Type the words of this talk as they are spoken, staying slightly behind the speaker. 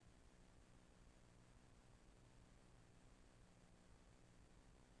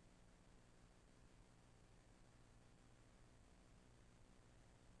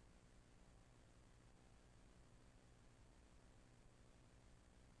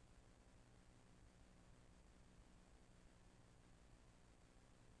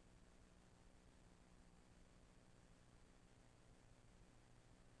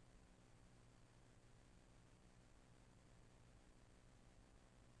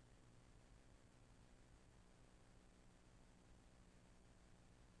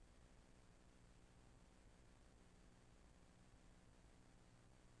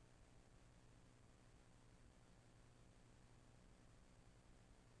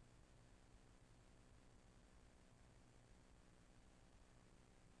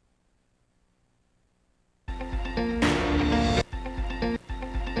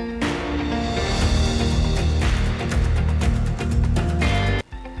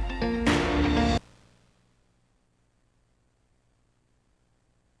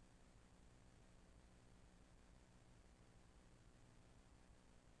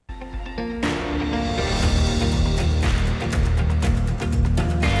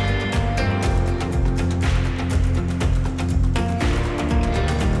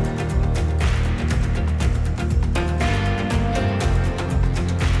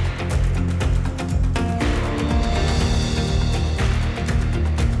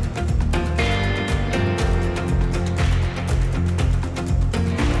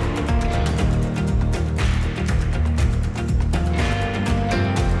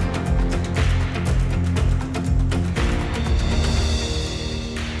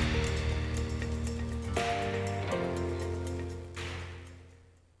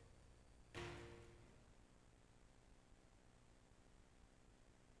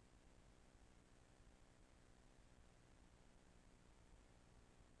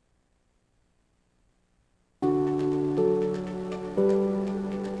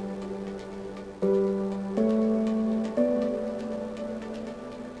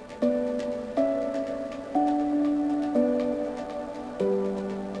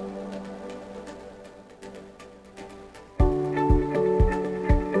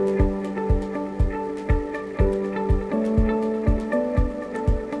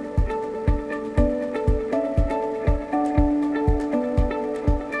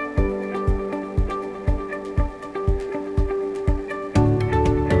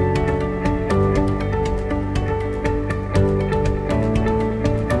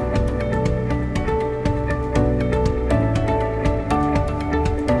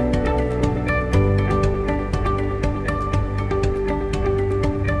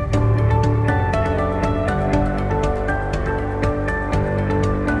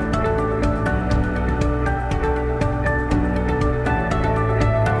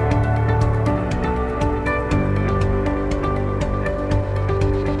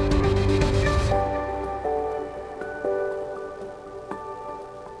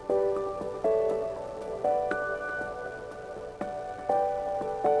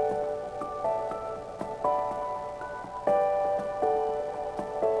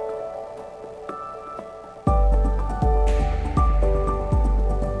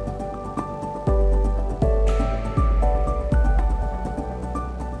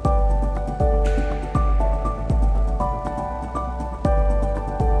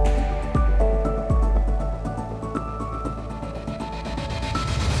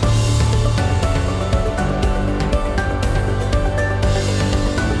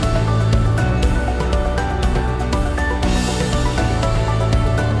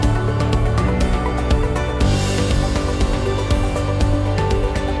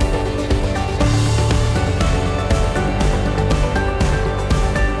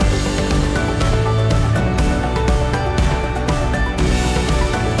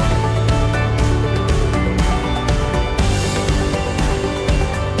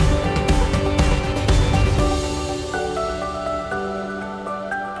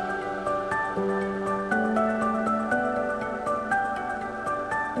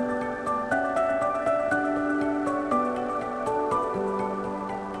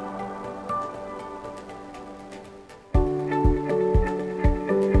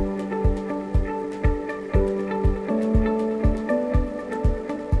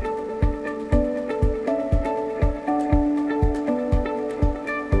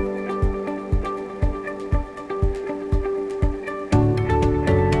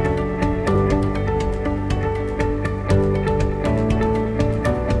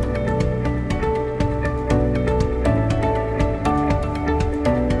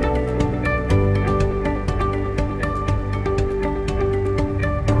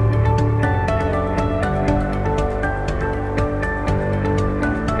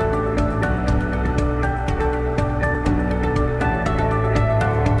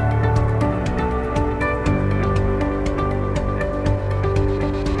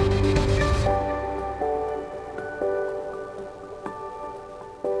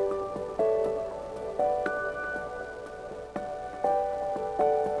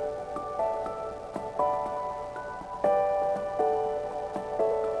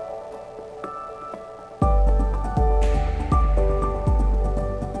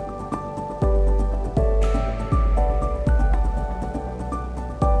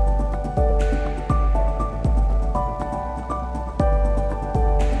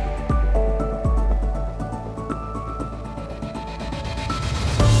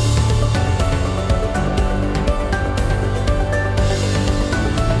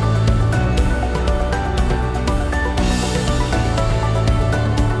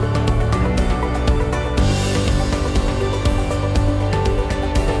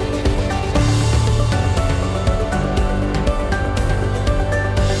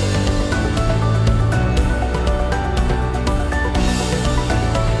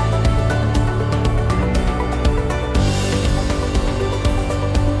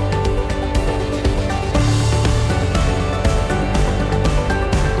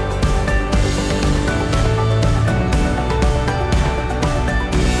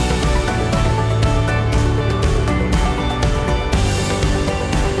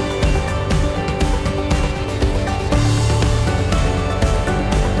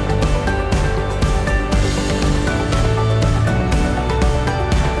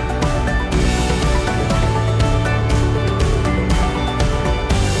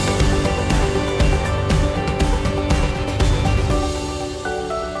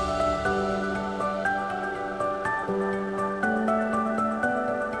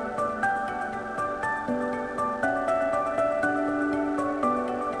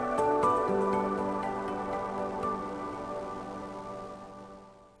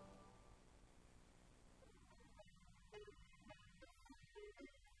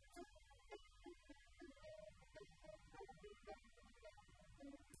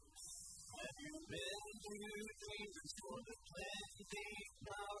Jesus for the cleansing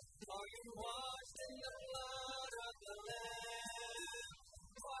power. Are you washed in the blood of the Lamb?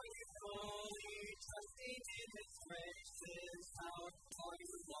 Are you fully trusting in His grace's power? Are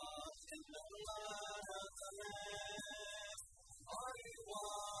you washed in the blood of the Lamb? Are you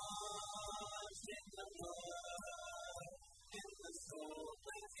washed in the blood, in the soul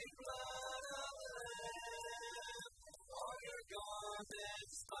cleansing blood of the Lamb? Are your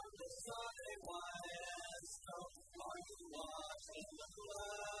garments from the sun and white as snow? Are you washed in the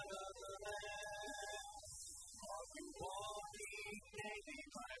blood of the Lamb? Are you walking daily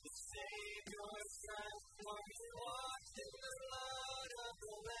by the Savior's side? Are you washed in the blood of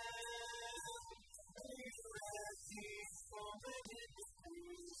the Lamb? Are you resting from the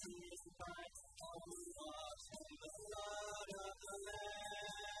crucified? Are you washed in the blood of the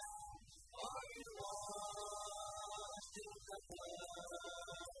Lamb? Are you washed in the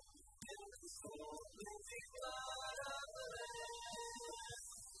blood, in the soul cleansing blood of the Lamb?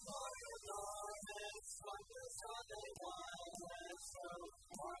 Are your garments from the sun and white as snow?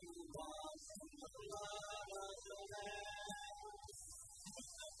 Are you washed in the blood of the Lamb?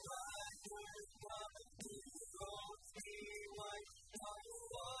 The bridegroom cometh to robes be white. Are you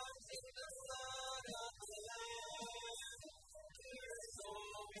washed in the blood of the Lamb? Your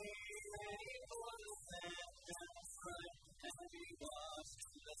soul be ready for the vengeance right, and be washed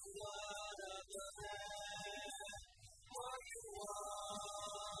in the blood of the Lamb. Are you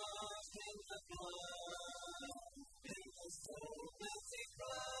washed in the blood, in the soul cleansing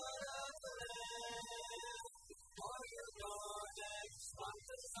blood of the Lamb? Are your garments from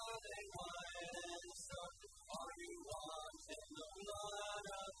the sun and white as snow? Are you washed in the blood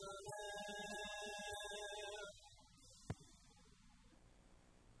of the Lamb?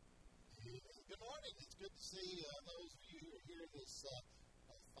 Good morning. It's good to see those of you who are here this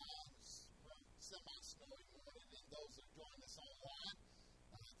fine, semi-snowy morning, and those that are joining us online.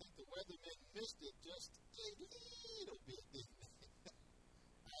 I think the weathermen missed it just a little bit, didn't they?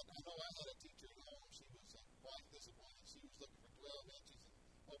 I know I had a teacher at home. She was quite disappointed. She was looking for 12 inches and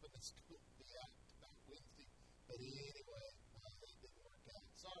hoping the school would be out Wednesday. But anyway, it didn't work out.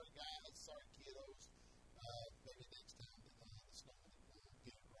 Sorry, guys. Sorry, kiddos. Maybe next time the snow will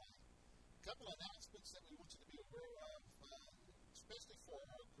get it right. A couple of announcements that we want you to be aware of, especially for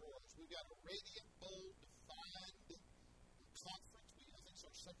our girls. We've got a Radiant Bold Defined conference. I think it's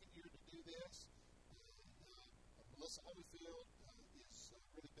our second year to do this. Melissa Holyfield has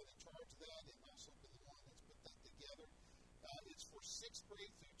really been in charge of that and also been the one that's put that together. It's for 6th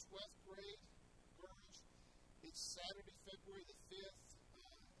grade through 12th grade girls. It's Saturday, February the 5th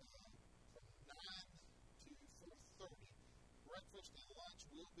from 9 to 4:30. Breakfast and lunch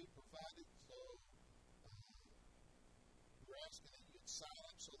will be provided, so we're asking that you sign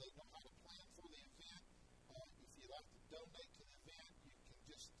up so they know how to plan for the event. If you'd like to donate to the event, you can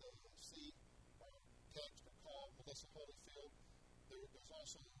just see or text or call Melissa Holyfield. There's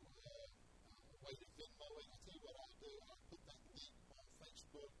also a way to Venmo, and I'll tell you what I'll do. I'll put that link on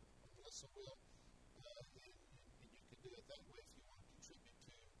Facebook, or Melissa will, and you can do it that way if you want to contribute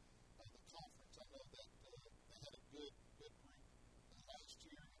to the conference. I know that they had a good group last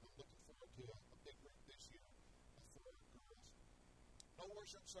year, and I'm looking forward to a big group this year for our girls. No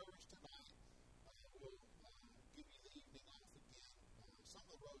worship service tonight. We'll give you the evening off again. Some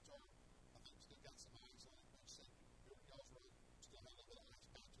of the roads are, I think, still got some ice on it. Like I said, y'all's road still have a little bit of ice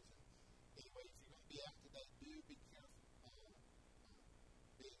patches. And anyway, if you're going to be out today, do be careful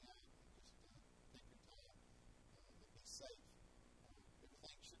being out. Just take your time and be safe.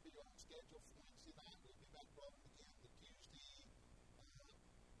 Everything should be on schedule for Wednesday night. We'll be back rolling again the Tuesday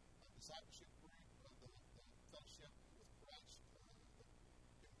discipleship group of the fellowship with Christ,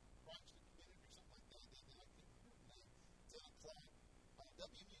 Christ the community or something like that. I can't remember the name. 10 o'clock.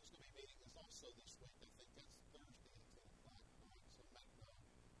 WMU is going to be meeting us also this week. I think that's Thursday at 10 o'clock. Right? So make note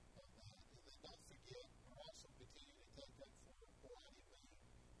of that. And then don't forget, we're also continuing to take up for Hawaii Moon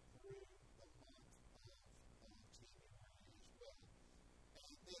through the month of January as well.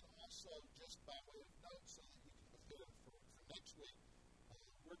 And then also, just by way of note, so that you can prepare for next week,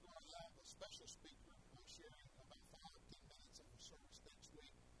 we're going to have a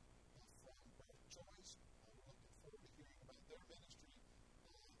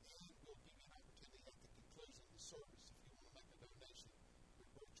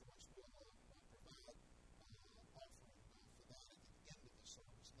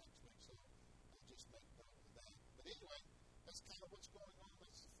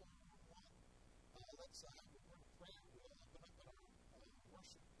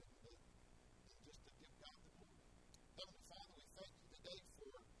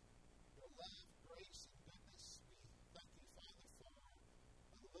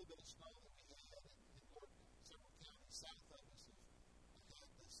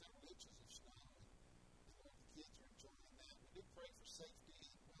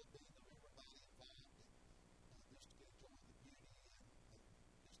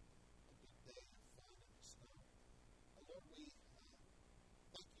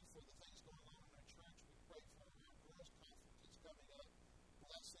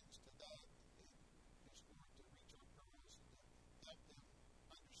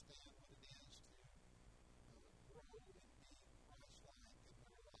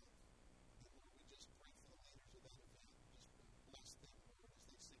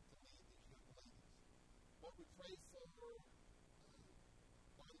We pray for Body Boom.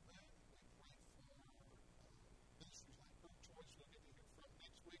 We pray for ministries like Bird Choice. We'll get to hear from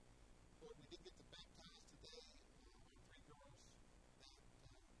next week. Lord, we did get to baptize today our 3 girls that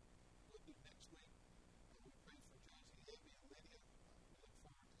we'll do next week. We pray for Josie, Abby, and Lydia. We look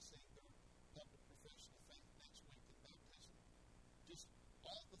forward to seeing them have the profession of faith next week in baptism. Just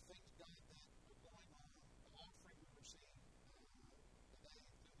all the things, God, that are going on, the offering we received today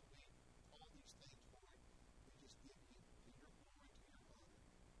through the week, all these things, Lord, we just give you to your glory, to your honor.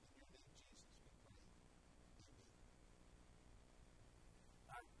 In your name, Jesus, we pray. Amen.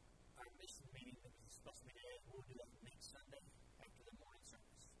 Our mission meeting that was supposed to be there, we'll do it next Sunday after the morning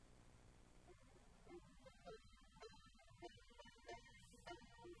service.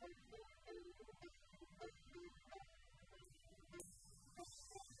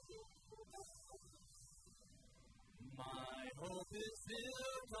 My hope is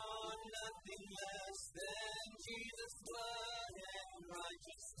built on nothing less than Jesus' blood and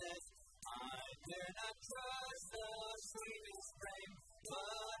righteousness. I dare not trust the sweetest frame,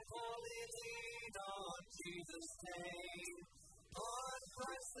 but wholly lean on Jesus' name. On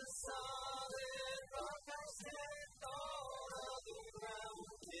Christ the solid rock I stand, all other ground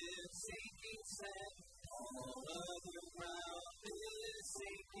is sinking sand. All other ground is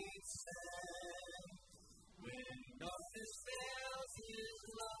sinking sand. When darkness fails His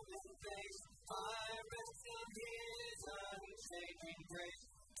loving face, I rest in His unchanging grace.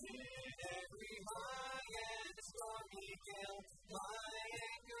 In every high and stormy gale, my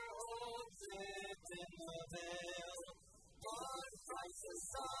anchor holds within the veil. On Christ the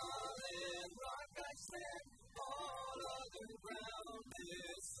solid rock I stand, all other ground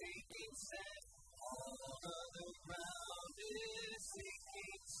is sinking sand. All other ground is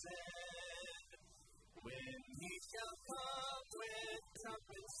sinking sand. When He shall come with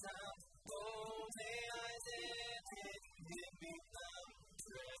trumpet sound, oh, may I then in Him be found,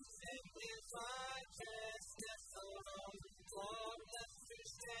 dressed in His righteousness alone, faultless to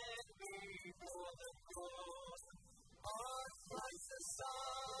stand before the throne. On Christ the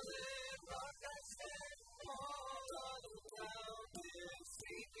solid rock I stand, all other ground is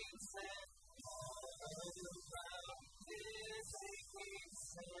sinking sand. All other ground is sinking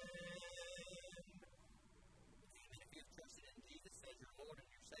sand. If you have trusted in Jesus as your Lord and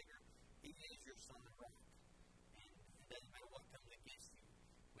your Savior, He is your solid rock. And it doesn't matter what comes against you,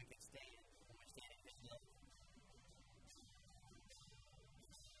 we can stand when we stand in His love.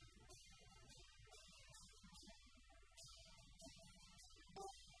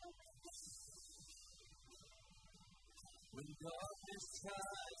 When darkness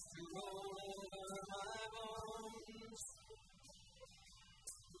tries to roll over my bones,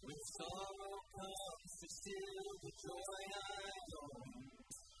 when sorrow comes to steal the joy I own,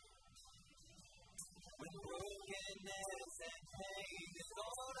 when brokenness and pain is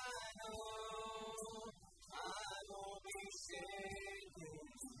all I know, I won't be shaken,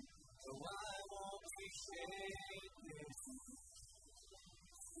 no, I won't be shaken.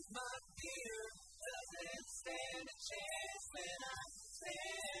 My fear doesn't stand a chance when I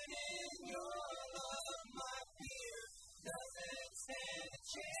stand in your love. My fear doesn't stand a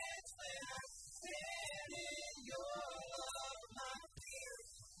chance when I stand in your love. My fear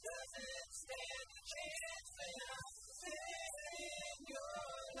doesn't stand a chance when I stand in your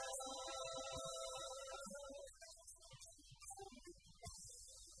love.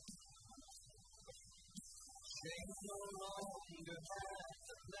 Shame no longer has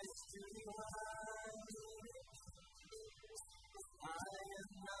a place to hide. I am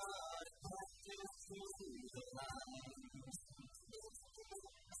not captive to the light.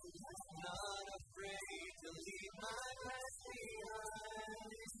 I'm not afraid to leave my past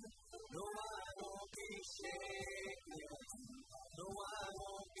behind. No, I won't be shaken. No, I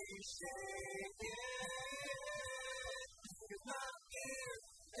won't be shaken. 'Cause my fear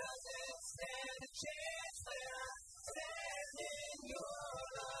doesn't stand a chance when I stand in your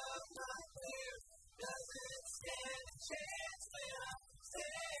love. My fear doesn't stand a chance when I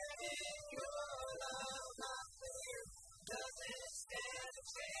stand in your love. My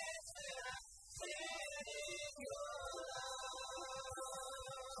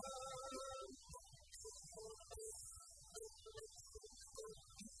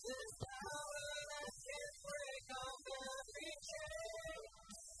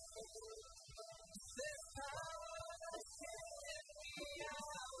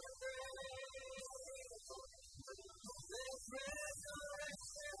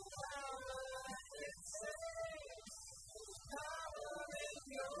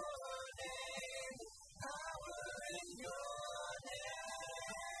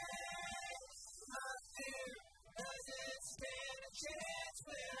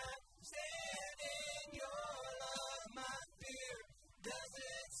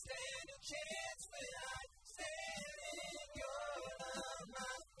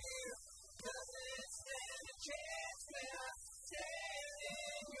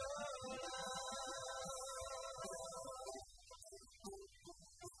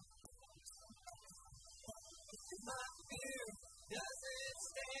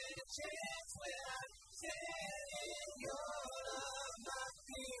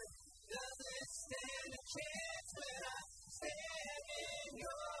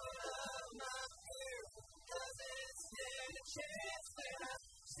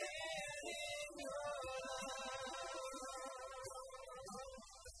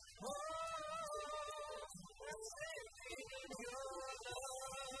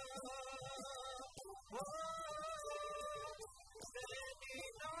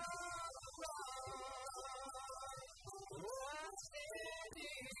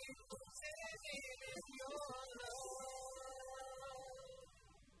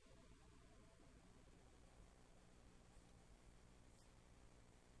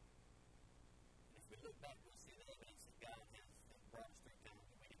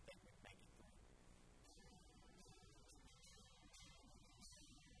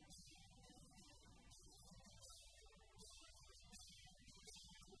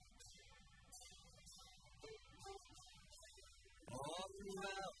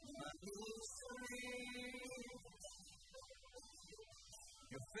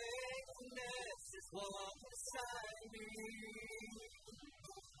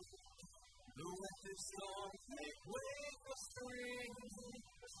The winter storms make way for spring.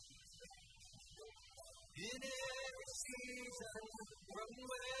 In every season, from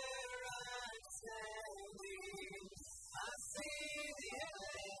where I'm standing, I see the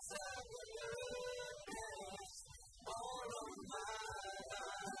evidence of your goodness all of my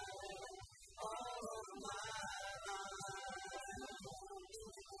life, all of my life.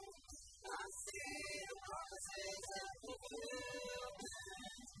 I see the promises of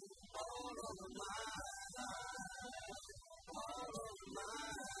fulfillment all of my life, all of my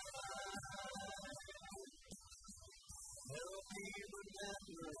life. Help me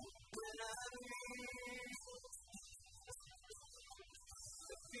remember when I'm weak.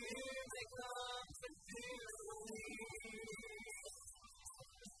 The fear may come to fill me.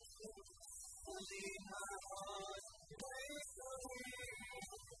 Lead my heart gracefully.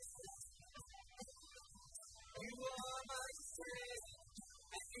 You are my strength,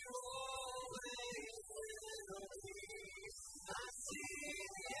 and you always will be. I see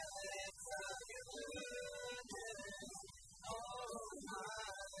the evidence of your goodness all of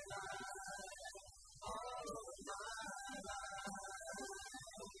my life, all of my life.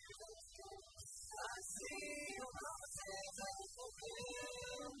 I see your promises of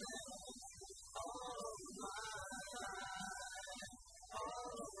fulfillment all of my life,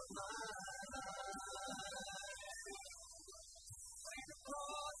 all of my life. See the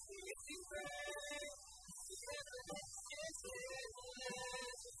cross, the empty grave, the evidence is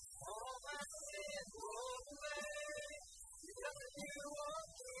endless. All my sins rolled away because of you on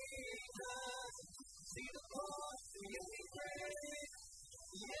Jesus. See the cross, the empty grave,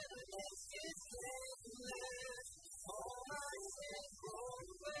 the evidence is endless. All my sins rolled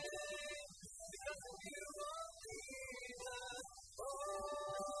away because of you on Jesus.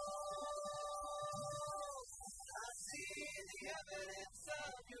 I see the evidence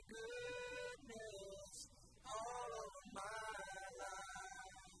of your goodness all over my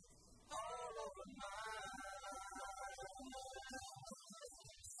life, all over my life.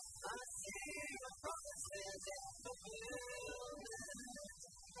 I see your promises in fulfillment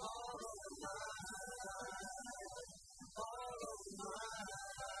all over my life, all over my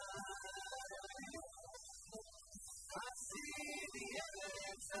life. I see the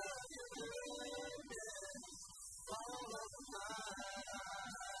evidence of your goodness all over my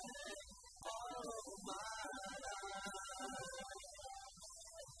life, all over my life.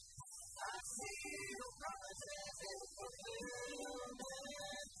 I see your promises in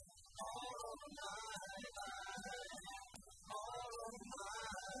fulfillment all over my life, all over my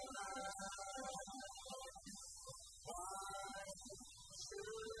life. Why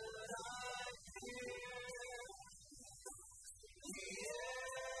should I fear? The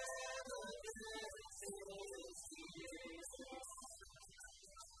evidence is here.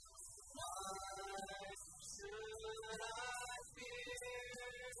 Why should I fear?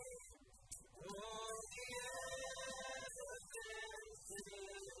 For the evidence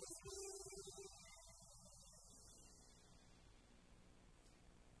is here.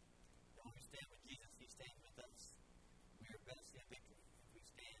 When we stand with Jesus, He stands with us. We are going to see a victory if we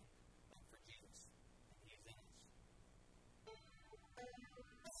stand up for Jesus and He is in us.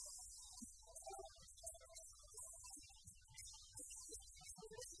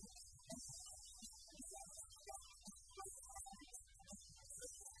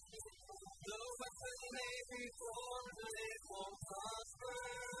 The weapon may be formed, but it won't prosper.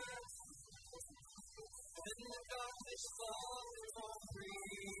 When the darkness falls, it won't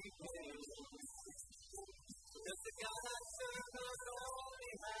prevail. Because the God I serve not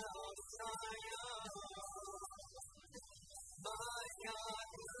only has triumph. My God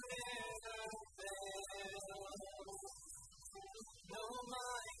will never fail. No,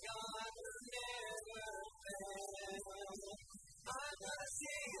 my God will never fail. I'm gonna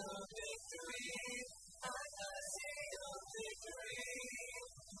see a victory. I'm gonna see a victory.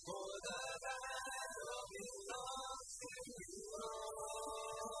 For the battle belongs to you,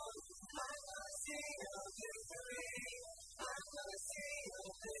 Lord. I'm gonna see a victory. I'm gonna see a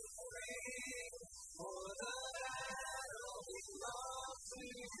victory. For the battle belongs to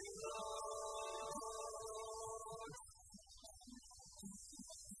you, Lord.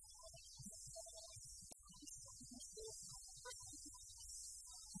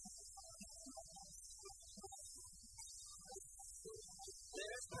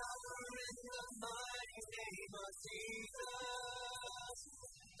 There's power in the mighty name of Jesus.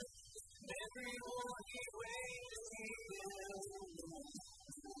 Every war He wages, He will win.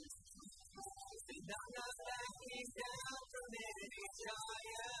 And I'm not backing down from any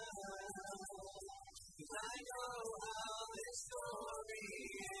giant.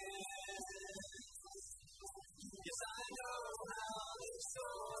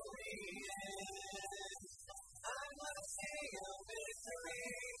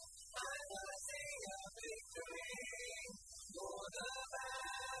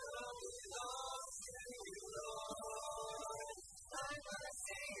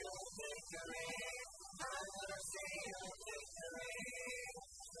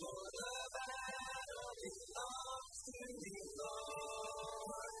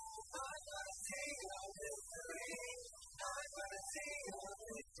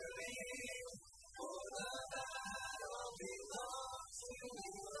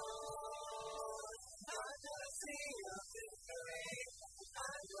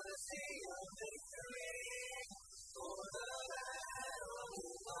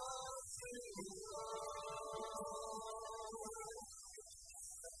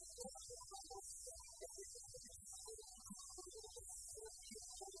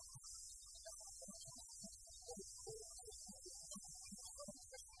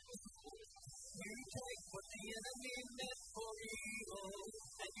 enemy meant for evil,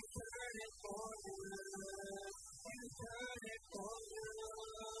 and you turn it for good. You turn it for good.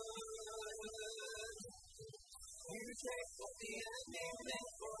 You take what the enemy meant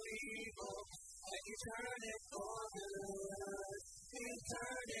for evil, and you turn it for good. You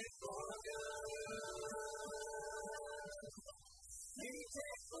turn it for good. You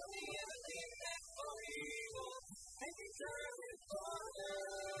take what the enemy meant for evil, and you turn it for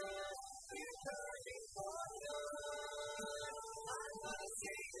good. You turn it for good. I'm gonna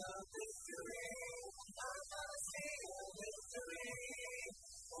sing a victory. I'm gonna sing a victory.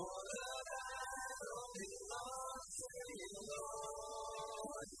 For the battle belongs to you,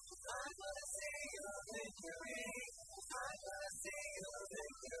 Lord. I'm gonna sing a victory. I'm gonna sing a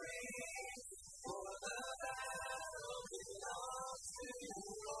victory. For the battle belongs to you,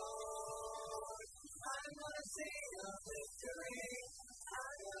 Lord. I'm gonna sing a victory.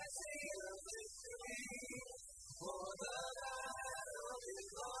 I'm gonna sing a victory. For the battle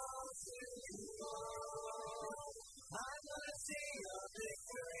belongs to you, Lord. I'm gonna sing a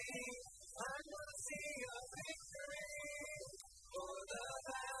victory. I'm gonna sing a victory. For the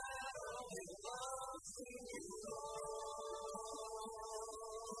battle belongs to you, Lord.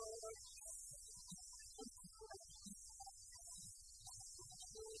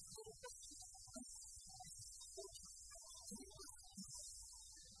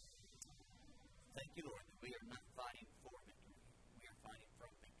 Thank you, Lord, that we are not fighting for victory. We are fighting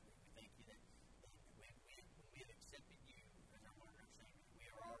from victory. We thank you that when we have accepted you as our Lord and our Savior, we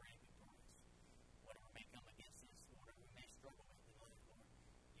are already victorious. Whatever may come against us, whatever we may struggle with in life, Lord,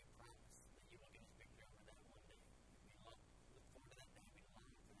 you promise that you will give us victory over that one day. We look forward to that day. We long for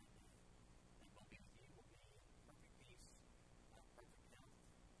that day. And we'll be with you. We'll be in perfect peace, perfect health,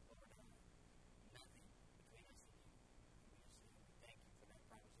 Lord, nothing between us and you. We thank you for that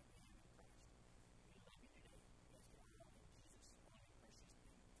promise that we have in Christ. We love you today. Bless our Lord in Jesus' holy, precious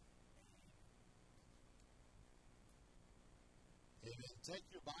name. Amen. Amen. Take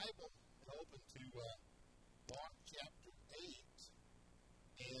your Bible and open to Mark chapter 8.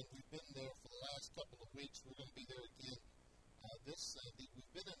 And we've been there for the last couple of weeks. We're going to be there again this Sunday.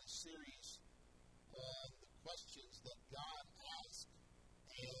 We've been in a series on the questions that God asked.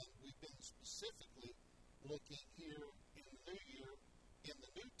 And we've been specifically looking here in the New Year in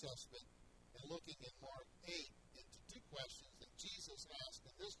the New Testament and looking in Mark 8 into two questions that Jesus asked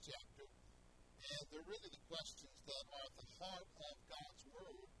in this chapter. And they're really the questions that are at the heart of God's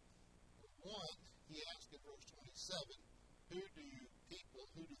Word. One, he asked in verse 27, who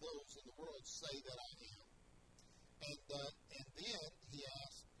do those in the world say that I am? And then he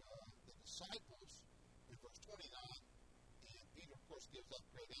asked the disciples in verse 29, and Peter, of course, gives that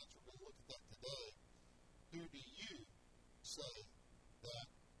great answer. We're going to look at that today. Who do you say that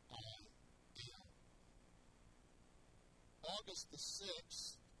I am? August the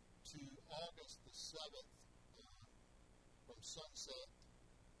 6th to August the 7th, from sunset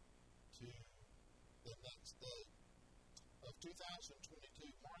to the next day of 2022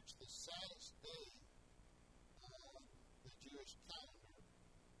 marks the saddest day on the Jewish calendar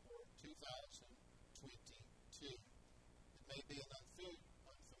for 2022. It may be an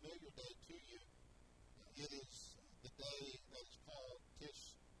unfamiliar day to you. It is the day that is called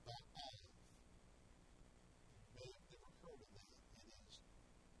Tish B'Av. You may have never heard of that. It is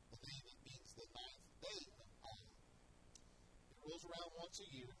the name that means the ninth day of Av. It rolls around once a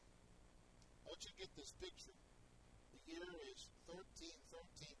year. I want you to get this picture. The year is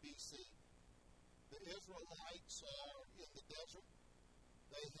 1313 BC. The Israelites are in the desert.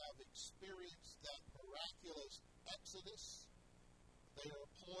 They have experienced that miraculous exodus. They are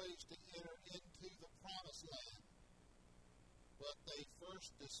poised to enter into the promised land. But they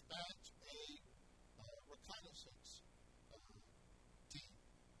first dispatch a reconnaissance team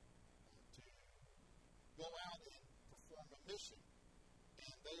to go out and perform a mission.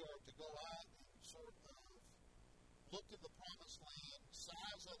 And they are to go out and sort of look at the promised land,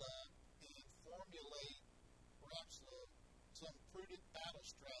 size it up, and formulate perhaps some prudent battle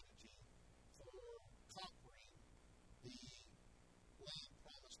strategy for conquering the land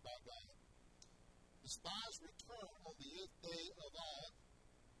promised by God. The spies return on the 8th day of Av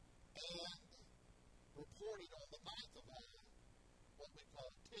and reported on the 9th of Av, what we call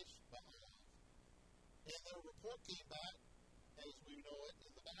Tish B'Av. And their report came back, as we know it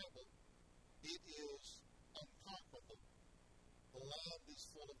in the Bible, it is unconquerable. The land is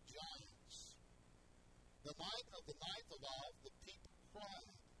full of giants. The night of the 9th of Av, the people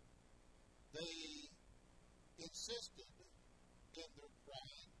cried. They insisted in their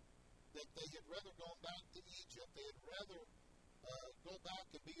crying that they had rather gone back to Egypt. They had rather go back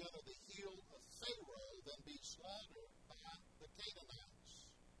and be under the heel of Pharaoh than be slaughtered by the Canaanites.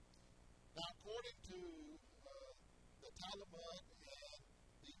 Now, according to the Talmud and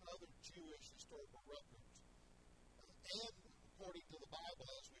the other Jewish historical records, and according to the Bible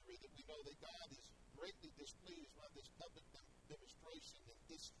as we read it, we know that God is greatly displeased by this public demonstration and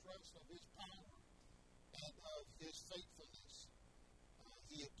distrust of his power and of his faithfulness.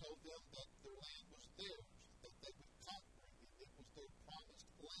 He had told them that their land was theirs, that they would conquer it, and it was their promised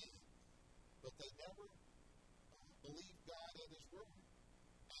land. But they never believed God at his word.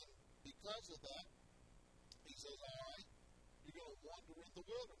 And because of that, he says, all right, you're going to wander in the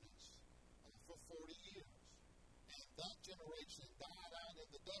wilderness for 40 years. And that generation died out in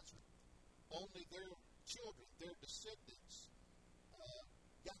the desert. Only their children, their descendants,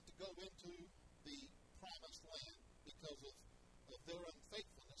 got to go into the promised land because of their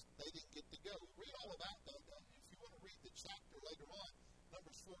unfaithfulness. They didn't get to go. Read all about that. If you want to read the chapter later on,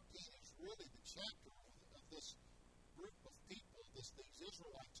 Numbers 14 is really the chapter of this group of people, these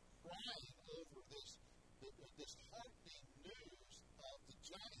Israelites crying over this heartening news of the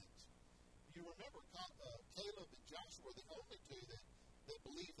giants. You remember Caleb and Joshua were the only two that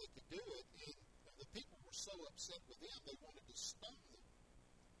believed they could do it, and the people were so upset with them they wanted to stone them.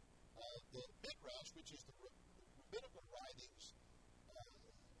 The Midrash, which is the rabbinical writings,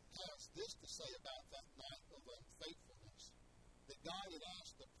 has this to say about that night of unfaithfulness, that God had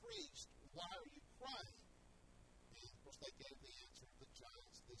asked the priest, why are you crying? And of course they gave the answer of the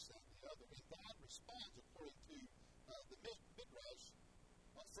giants, this, that, and the other. And God responds according to the Midrash,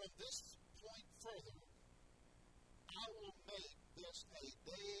 from this point further, I will make this a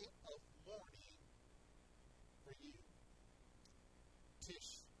day of mourning for you.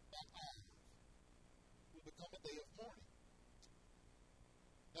 Tish B'Av will become a day of mourning.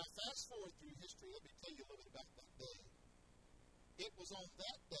 Now, fast forward through history, let me tell you a little bit about that day. It was on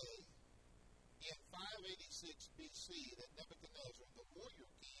that day, in 586 BC, that Nebuchadnezzar, the warrior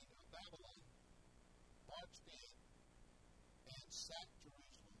king of Babylon, marched in and sacked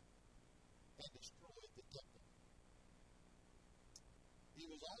Jerusalem and destroyed the temple. It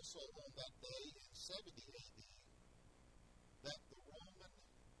was also on that day in 70 AD that the Roman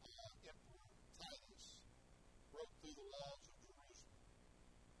Emperor Titus broke through the walls of Jerusalem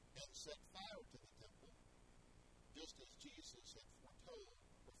and set fire to the temple, just as Jesus had foretold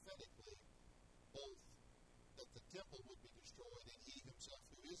prophetically, both that the temple would be destroyed and he himself,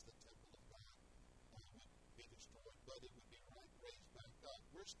 who is the temple of God, would be destroyed, but it would be raised back up.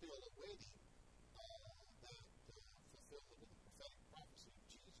 We're still awaiting that fulfillment of the prophetic prophecy of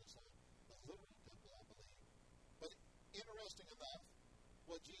Jesus on the literal temple, I believe. But interesting enough,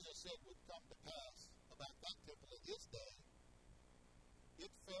 what Jesus said would come to pass about that temple in his day,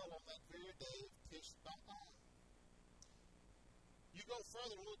 it fell on that very day of Tish B'Av. You go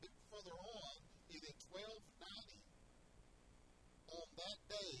further, a little bit further on, in 1290, on that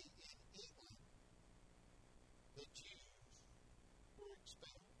day in England, the Jews were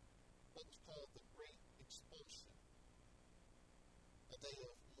expelled. What was called the Great Expulsion, a day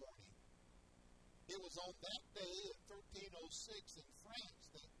of mourning. It was on that day in 1306 in France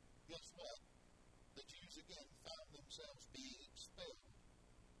that, guess what? The Jews again found themselves being expelled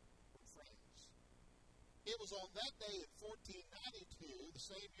from France. It was on that day in 1492, the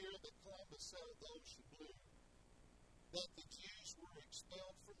same year that Columbus sailed the ocean blue, that the Jews were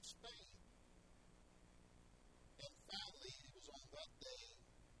expelled from Spain. And finally, it was on that day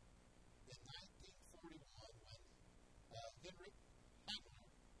in 1941 when Heinrich Himmler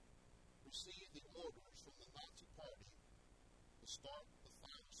received the orders from the Nazi Party to start the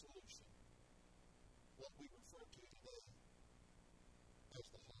final solution, what we refer to today as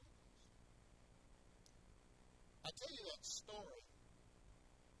the Holocaust. I tell you that story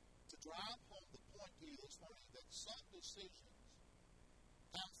to drive home the point to you this morning that some decisions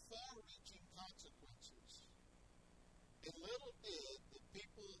have far-reaching consequences. And little did the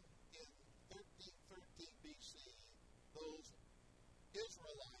people in 1313 BC, those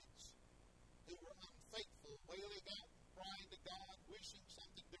Israelites who were unfaithful, wailing out, crying to God, wishing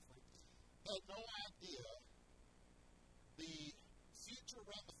something different, had no idea the future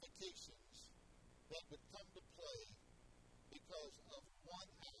ramifications that would come to play because of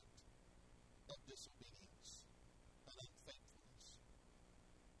one act of disobedience and unfaithfulness.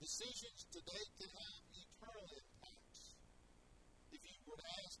 Decisions today can have eternal impacts. If you were to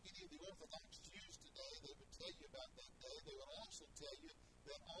ask any of the Orthodox Jews today, they would tell you about that day. They would also tell you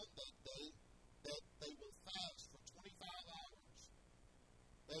that on that day that they will fast for 25 hours.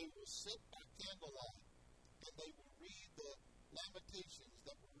 They will sit by candlelight and they will read the Lamentations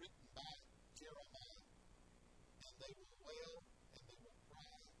that were written by Jeremiah. And they will wail and they will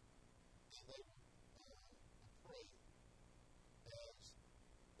cry and they will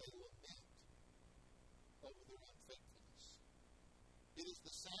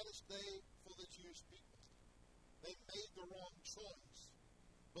Jewish people. They made the wrong choice.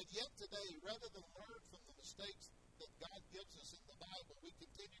 But yet today, rather than learn from the mistakes that God gives us in the Bible, we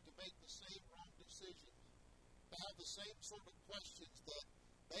continue to make the same wrong decisions, to have the same sort of questions that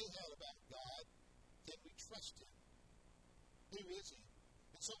they had about God. Can we trust Him? Who is He?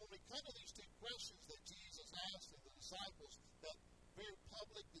 And so when we come to these two questions that Jesus asked of the disciples, that very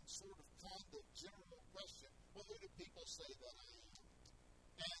public and sort of kind of general question, well, who do people say that I am?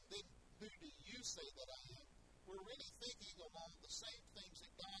 And then, who do you say that I am? We're really thinking along the same things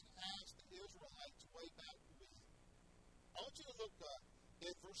that God asked the Israelites way back when. I want you to look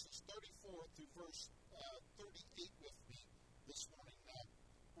at verses 34 through verse 38 with me this morning. Now,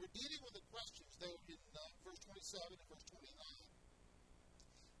 we're dealing with the questions there in verse 27 and verse 29.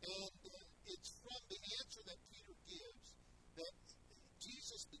 And it's from the answer that Peter gives that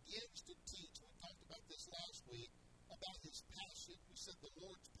Jesus begins to teach. We talked about this last week, about his passion. We said the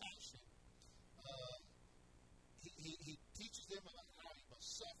Lord's passion. He teaches them about how he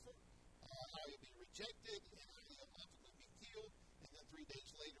must suffer, how he'll be rejected, and how he'll ultimately be killed, and then 3 days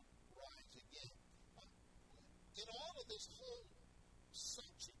later rise again. In all of this whole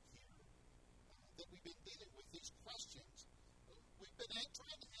section here that we've been dealing with, these questions, we've been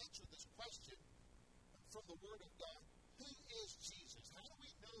trying to answer this question from the Word of God. Who is Jesus? How do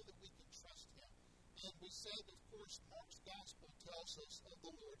we know that we can trust Him? And we said, of course, Mark's Gospel tells us of the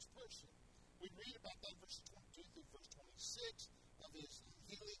Lord's person. We read about that verses 22 through verse 26 of His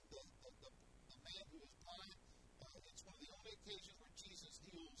healing the man who is blind. It's one of the only occasions where Jesus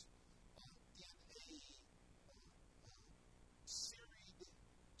heals in a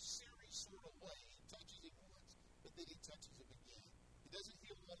series sort of way. He touches him once, but then he touches him again. He doesn't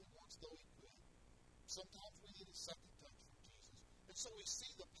heal him only once, though he could. Sometimes we need a second touch from Jesus. And so we see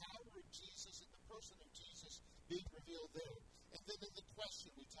the power of Jesus and the person of Jesus being revealed there. And then in the question,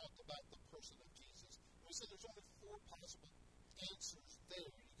 we talked about the person of Jesus. And we said there's only 4 possible answers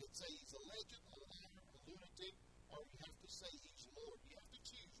there. You could say he's a legend, a liar, a lunatic, or you have to say he's Lord. You have to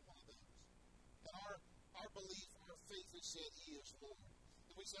choose one of those. And our belief, our faith has said he is Lord.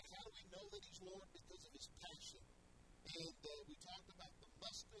 And we said, how do we know that he's Lord? Because of his passion. And we talked about the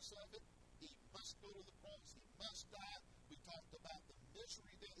mustness of it. He must go to the cross. He must die. We talked about the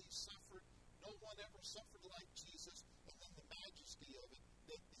misery that he suffered. No one ever suffered like Jesus. And then the majesty of it,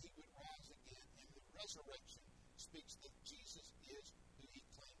 that he would rise again. And the resurrection speaks that Jesus is who he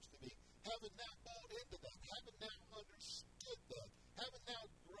claims to be. Having now bought into that, having now understood that, having now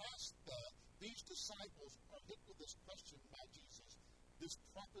grasped that, these disciples are hit with this question by Jesus, this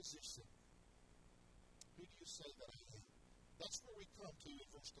proposition. Who do you say that I am? That's where we come to in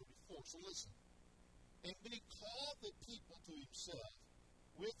verse 34. So listen. And when he called the people to himself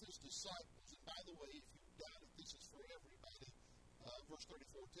with his disciples, and by the way, if you doubt it, this is for everybody. Verse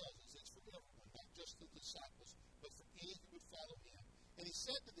 34 tells us it's for everyone, not just the disciples, but for any who would follow him. And he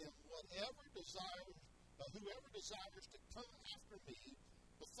said to them, whoever desires to come after me,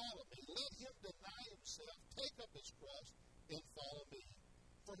 to follow me, let him deny himself, take up his cross, and follow me.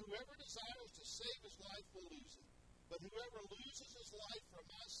 For whoever desires to save his life will lose it. But whoever loses his life for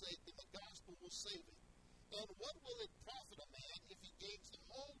my sake, then the gospel will save it. And what will it profit a man if he gains the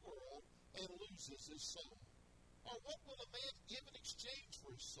whole world and loses his soul? Or what will a man give in exchange for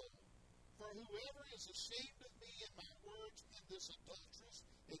his soul? For whoever is ashamed of me and my words in this adulterous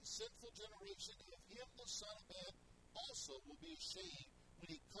and sinful generation, of him the Son of Man also will be ashamed when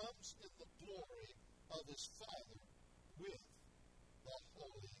he comes in the glory of his Father with the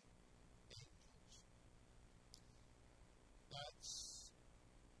holy angels. That's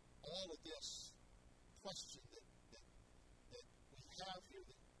all of this question that we have here,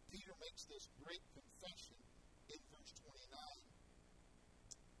 that Peter makes this great confession in verse 29.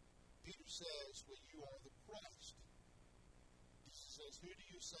 Peter says, well, you are the Christ. Jesus says, who do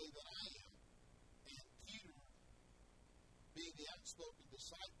you say that I am? And Peter, being the outspoken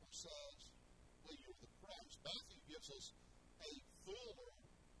disciple, says, well, you're the Christ. Matthew gives us a fuller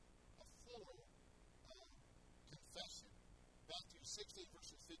confession. Matthew 16,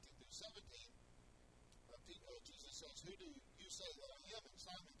 verses 15 through 17. Jesus says, who do you say that I am? And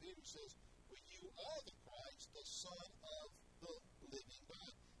Simon Peter says, well, you are the Christ, the Son of the living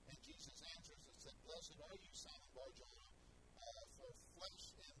God. And Jesus answers and said, blessed are you, Simon Bar-Jonah, for flesh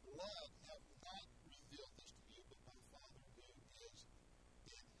and blood have not revealed this to you, but my Father who is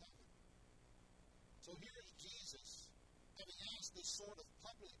in heaven. So here is Jesus having asked this sort of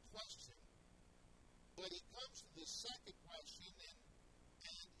public question, but he comes to the second question,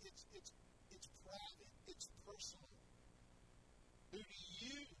 and it's private, it's personal. Who do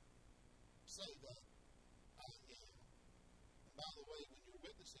you say that I am? And by the way, when you're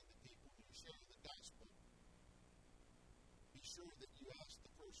witnessing to people, when you're sharing the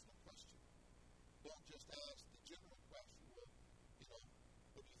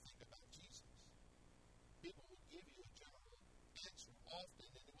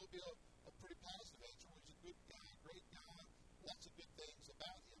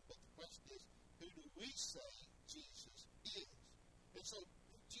so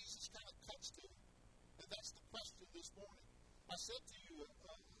Jesus kind of cuts to it. And that's the question this morning. I said to you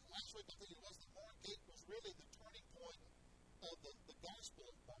last week, I think it was, that Mark 8 was really the turning point of the Gospel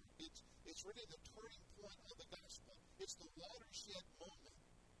of Mark. It's really the turning point of the Gospel. It's the watershed moment.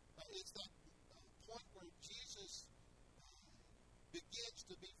 It's that point where Jesus begins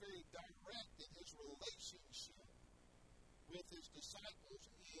to be very direct in his relationship with his disciples,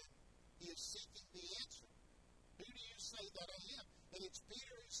 and he is seeking the answer. Who do you say that I am? And it's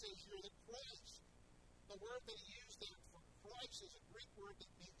Peter who says, you're the Christ. The word that he used there for Christ is a Greek word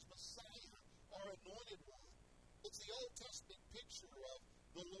that means Messiah or anointed one. It's the Old Testament picture of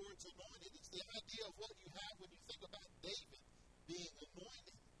the Lord's anointed. It's the idea of what you have when you think about David being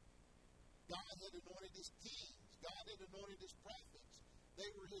anointed. God had anointed his kings. God had anointed his prophets. They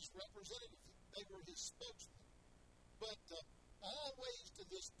were his representatives. They were his spokesmen. But always to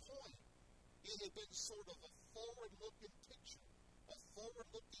this point, it had been sort of a forward-looking picture, a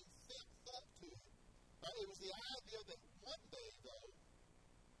forward-looking thought to it. It was the idea that one day, though,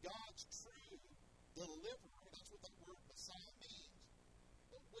 God's true deliverer, that's what that word Messiah means,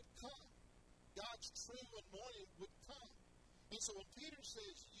 would come. God's true anointing would come. And so when Peter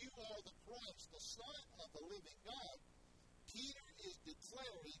says, you are the Christ, the Son of the living God, Peter is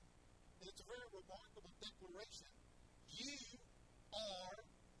declaring, and it's a very remarkable declaration, you are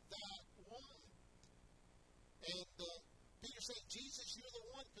that one. And Peter's saying, Jesus, you're the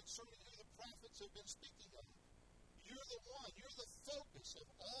one concerning who the prophets have been speaking of. You're the one. You're the focus of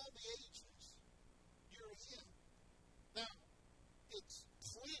all the ages. You're him. Now, it's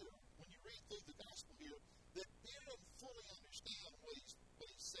clear when you read through the gospel here that Peter didn't fully understand what he's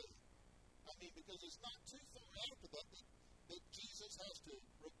saying. I mean, because it's not too far after that Jesus has to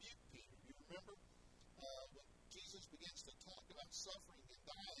rebuke Peter. You remember when Jesus begins to talk about suffering and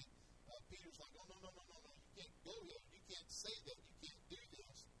dying, Peter's like, oh, no, you can't go here. You can't say that. You can't do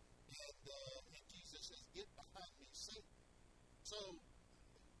this. And Jesus says, get behind me, Satan. So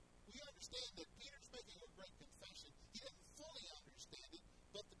we understand that Peter's making a great confession. He didn't fully understand it,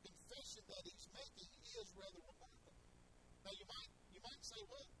 but the confession that he's making is rather remarkable. Now you might say,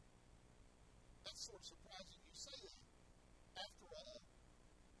 well, that's sort of surprising you say that. After all,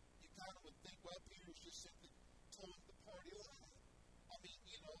 you kind of would think, well, Peter's just simply towing the party line. I mean,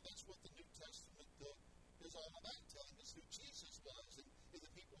 that's what the New Testament is all about, telling us who Jesus was. And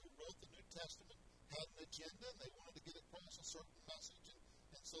the people who wrote the New Testament had an agenda, and they wanted to get across a certain message.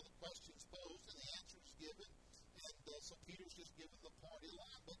 And so the question's posed, and the answer's given. And so Peter's just given the party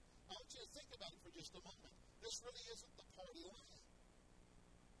line. But I want you to think about it for just a moment. This really isn't the party line.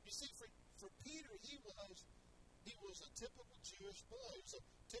 You see, for Peter, he was a typical Jewish boy. He was a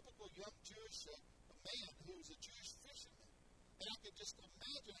typical young Jewish man who was a Jewish fisherman. And I could just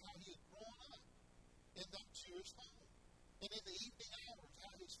imagine how he had grown up in that Jewish home. And in the evening hours,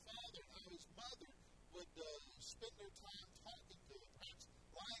 how his father and how his mother would spend their time talking to him, perhaps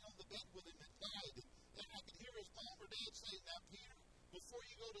lying on the bed with him at night. And I could hear his mom or dad say, now, Peter, before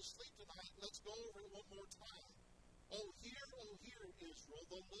you go to sleep tonight, let's go over it one more time. Oh, hear, Israel,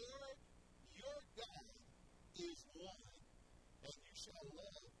 the Lord your God is one, and you shall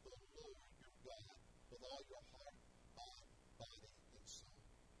love the Lord your God with all your heart, mind, body, and soul.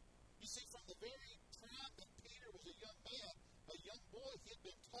 You see, from the very time that Peter was a young man, a young boy, he had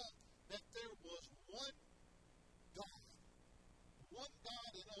been taught that there was one God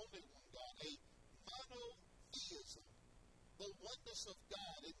and only one God, a monotheism, the oneness of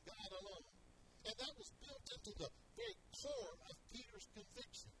God and God alone. And that was built into the very core of Peter's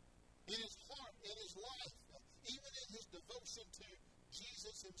conviction, in his heart, in his life, even in his devotion to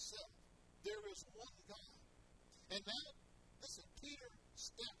Jesus himself. There is one God. And now, listen, Peter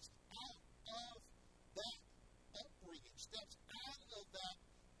steps out of that upbringing, steps out of that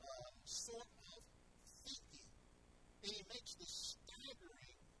sort of thinking, and he makes this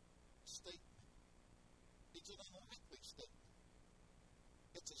staggering statement. It's an unlikely statement.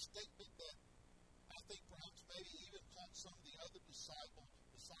 It's a statement that I think perhaps maybe even caught some of the other disciples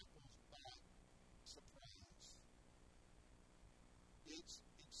by surprise. It's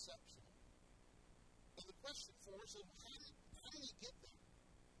exceptional. And the question for us is, how did he get there?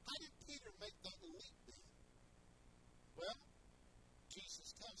 How did Peter make that leap then? Well,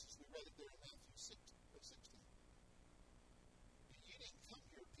 Jesus tells us, we read it there in Matthew 16. You didn't come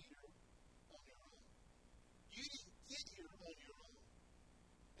here, Peter, on your own. You didn't get here on your own.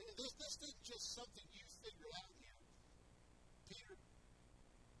 And this isn't just something you figure out here. Peter,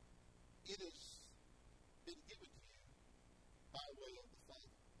 it has been given to you by way of the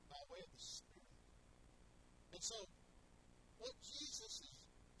Father, by way of the Spirit. And so, what Jesus is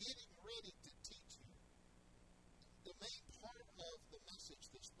getting ready to teach you, the main part of the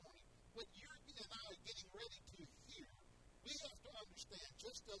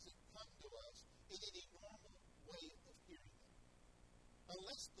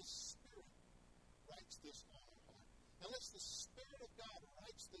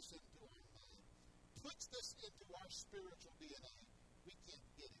puts this into our spiritual DNA, we can't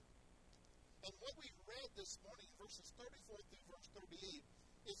get it. And what we've read this morning in verses 34 through verse 38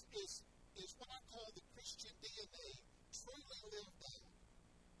 is what I call the Christian DNA truly lived out.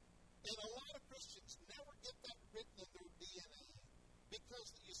 And a lot of Christians never get that written in their DNA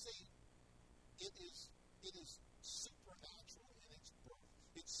because, you see, it is supernatural in its birth.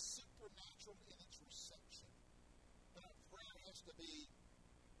 It's supernatural in its reception. But our prayer has to be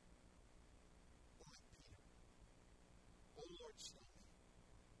like Peter. Oh Lord, show me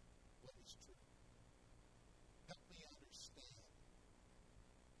what is true. Help me understand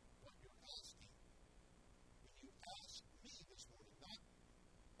what you're asking. When you ask me this morning, not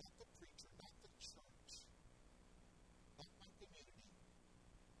the preacher, not the church, not my community,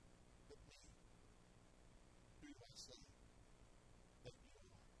 but me. Who do I say that you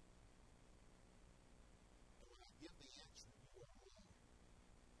are? And when I give the answer, you are Lord,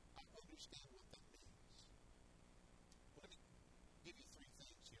 I understand what that means. Let me give you three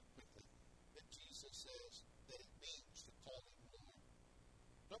things here quickly that Jesus says that it means to call him Lord.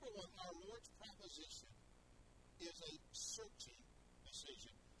 Number one, our Lord's proposition is a searching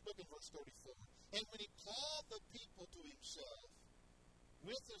decision. Look at verse 34. And when he called the people to himself,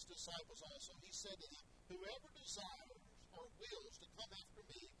 with his disciples also, he said to them, whoever desires or wills to come after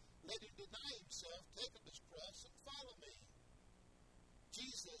me, let him deny himself, take up his cross, and follow me.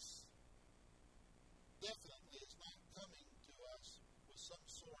 Jesus definitely is not coming to us with some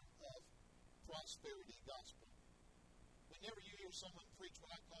sort of prosperity gospel. Whenever you hear someone preach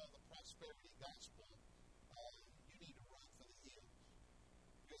what I call the prosperity gospel, you need to run for the hills.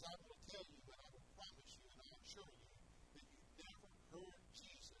 Because I will tell you, and I will promise you, and I assure you, that you've never heard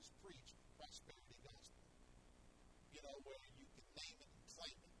Jesus preach prosperity gospel. You know, where you can name it and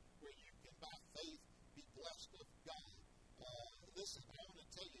claim it, where you can, by faith, be blessed of God. Listen, I want to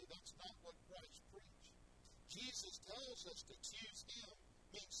tell you, that's not what Christ preached. Jesus tells us to choose him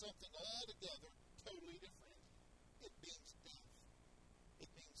means something altogether totally different. It means death.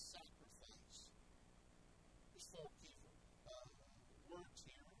 It means sacrifice. There's four key words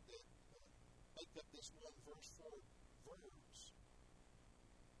here that make up this one verse, four verbs.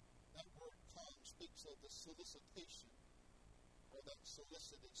 That word come speaks of the solicitation or that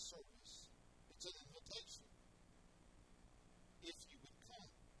solicited service. It's an invitation. If you would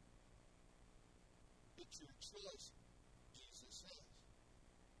come, it's your choice, Jesus says.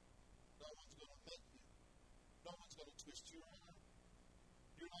 No one's going to make you. No one's going to twist your arm.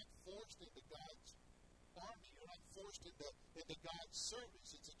 You're not forced into God's army. You're not forced into God's service.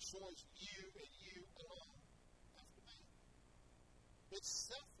 It's a choice, you and you alone after me. It's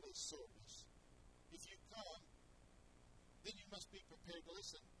selfless service. If you come, then you must be prepared to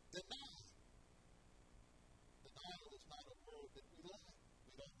listen. Deny. Denial is not a word that we like.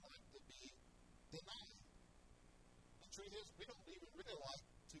 We don't like to be denied. The truth is, we don't even really like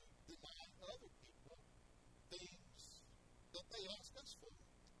to deny other people things that they ask us for.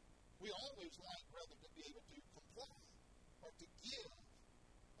 We always like rather to be able to comply or to give.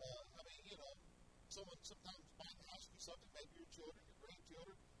 Someone sometimes might ask you something, maybe your children, your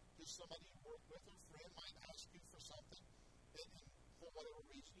grandchildren, just somebody you work with or a friend might ask you for something, and for whatever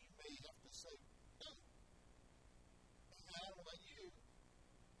reason you may have to say no. And I don't know about you,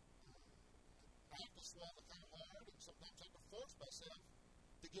 I have to swallow kind of hard, and sometimes I have to force myself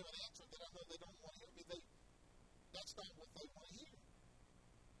to give an answer that I know they don't want to hear. That's not what they want to hear.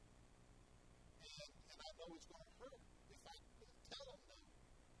 And I know it's going to hurt if I tell them no.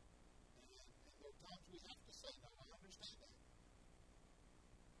 And there are times we have to say no. I understand that.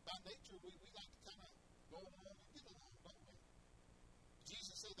 By nature, we like to kind of go along and get along, don't we?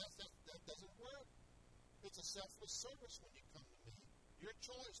 Jesus said that doesn't work. It's a selfless service when you come to me. Your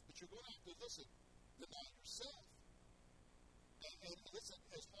choice, but you're going to have to, deny yourself. And listen,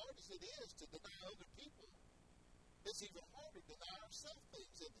 as hard as it is to deny other people, it's even harder to deny ourselves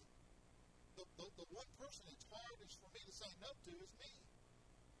things, isn't it? The one person it's hardest for me to say no to is me.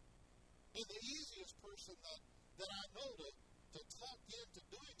 And the easiest person that I know to talk into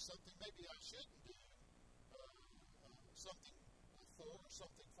doing something maybe I shouldn't do,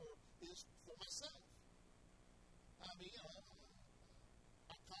 something for is for myself. I mean,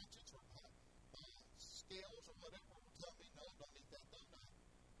 my conscience or my scales or whatever will tell me, no, don't eat that donut.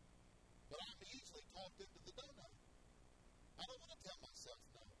 But I'm easily talked into the donut. I don't want to tell myself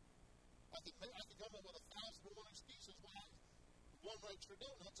no. I can come up with 1,001 excuses why one extra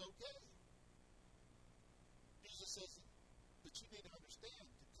donut's okay. Jesus says, but you need to understand,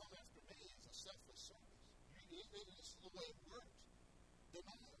 to come after me is a selfless service. This is the way it works.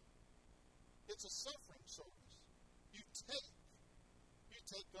 Denial. It's a suffering service. You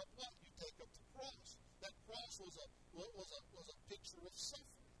take up what? You take up the cross. That cross was a picture of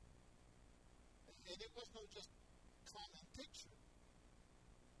suffering. And it was no just common picture.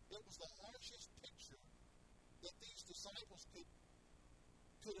 It was the harshest picture that these disciples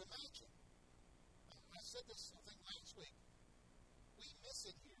could imagine. I said this, I think, last week. We miss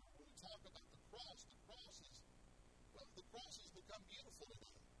it here when we talk about the cross. The cross has become beautiful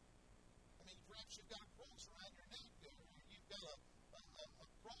today. I mean, perhaps you've got a cross around your neck, or you've got a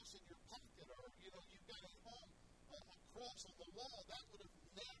cross in your pocket, or, you've got at home a cross on the wall. That would have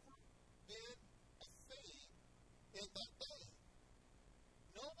never been a thing in that day.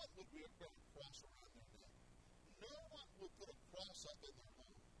 No one would wear a cross around their neck. No one would put a cross up in their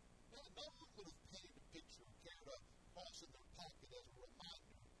home. No one would have painted a picture or carried a cross in their pocket as a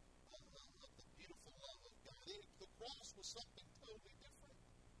reminder of the beautiful love of God. The cross was something totally different.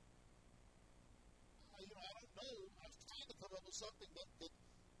 I don't know. I was trying to come up with something that could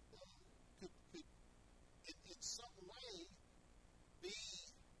in some way, be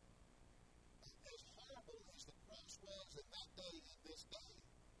as horrible as the cross was in that day and this day.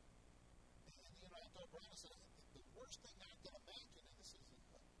 And, I told Brian, I said, the worst thing I can imagine, and this is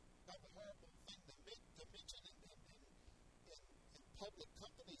kind of a horrible thing to mention in public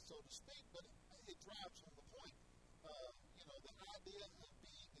company, so to speak, but it drives home the point. The idea of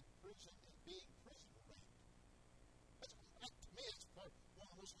being in prison and being prison raped. To me, it's one of the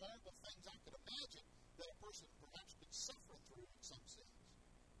most horrible things I could imagine that a person perhaps could suffer through in some sense.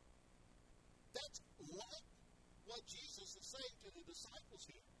 That's like what Jesus is saying to the disciples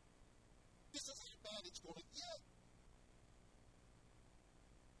here. This is how bad it's going to get.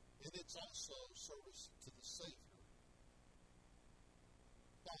 And it's also service to the Savior.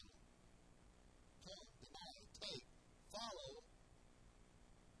 Follow. Come, deny, take, follow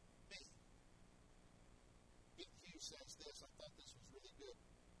me. Big Hugh says this. I thought this was really good.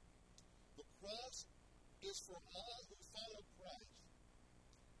 The cross is for all who follow Christ.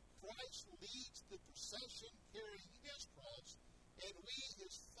 Christ leads the procession carrying his cross, and we,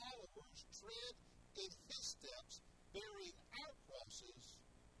 his followers, tread in his steps, bearing our crosses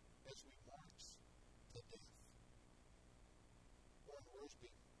as we march to death. Warren Wiersbe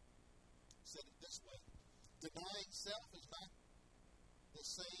said it this way: denying self is not the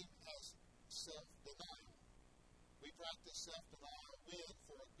same as self-denial. We practice self-denial when,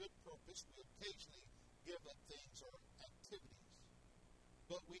 for a good purpose, we occasionally give up things or activities.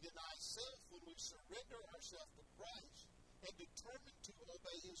 But we deny self when we surrender ourselves to Christ and determine to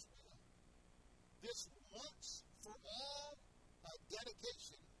obey his will. This once for all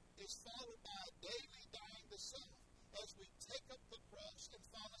dedication is followed by a daily dying to self as we take up the cross and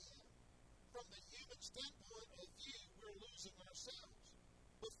follow him. From the human standpoint of view, we're losing ourselves.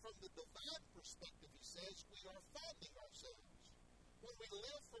 But from the divine perspective, he says, we are finding ourselves. When we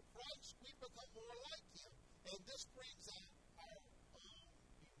live for Christ, we become more like him. And this brings out our own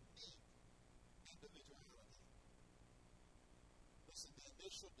unique individuality. Listen, the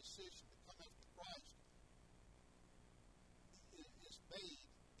initial decision to come after Christ is made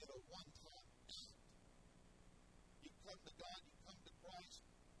in a one-time act. You come to God, you come to Christ,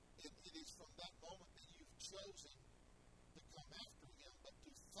 and it is from that moment that you've chosen to come after him, but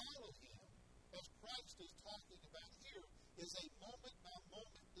to follow him, as Christ is talking about here, is a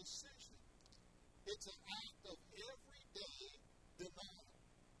moment-by-moment decision. It's an act of everyday denial.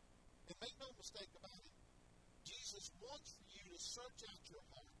 And make no mistake about it, Jesus wants for you to search out your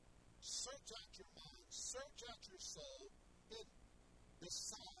heart, search out your mind, search out your soul, and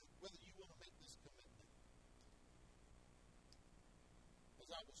decide whether you want to make this commitment. As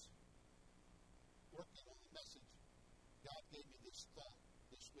I was working on the message, God gave me this thought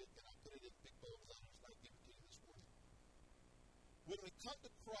this week, and I put it in big bold letters, and I'll give it to you this morning. When we come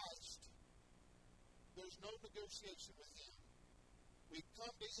to Christ, there's no negotiation with him. We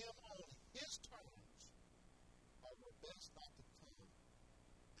come to him on his terms, or we're best not to come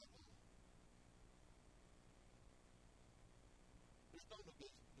at all. There's no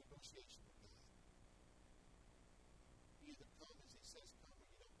negotiation with God. You either come as he says come, or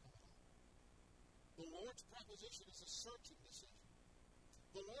you don't come at all. The Lord's proposition is a searching decision.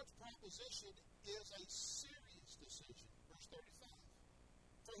 The Lord's proposition is a serious decision. Verse 35.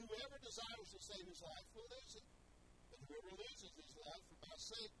 For whoever desires to save his life will lose it. But whoever loses his life for my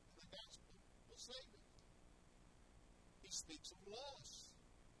sake and the gospel will save it. He speaks of loss.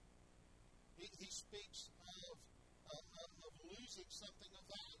 He speaks of losing something of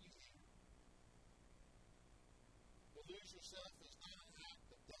value here. To lose yourself is not an act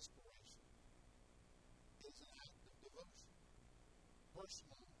of desperation. It's an act of devotion.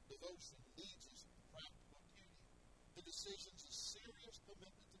 Personal devotion leads us to practical duty. The decision is serious. serious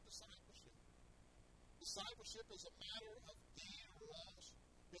commitment to discipleship. Discipleship is a matter of gain or loss.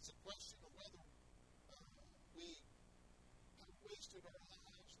 It's a question of whether we have wasted our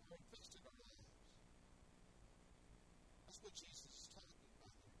lives or invested our lives. That's what Jesus is talking about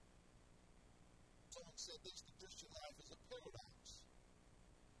here. Someone said this, the Christian life is a paradox.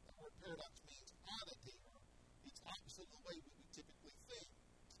 That word paradox means oddity, or it's opposite of the way we typically think.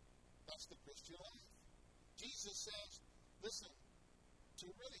 That's the Christian life. Jesus says, listen, to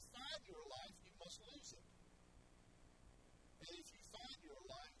really find your life, you must lose it. And if you find your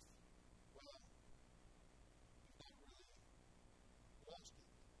life, well, you've not really lost it.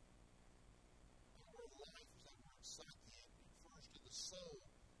 The word life is that word psyche. It refers to the soul.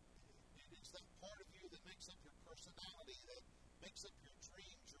 It is that part of you that makes up your personality, that makes up your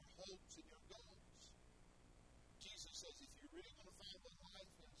dreams, your hopes, and your goals. Jesus says, if you really want to find what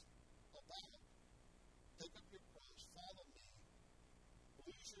life is about, take up your cross, follow me,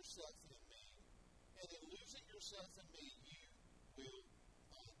 lose yourself in me, and in losing yourself in me, you will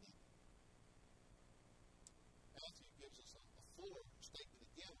find it. Matthew gives us a fuller statement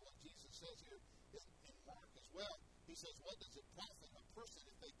again of what Jesus says here in Mark as well. He says, what does it profit a person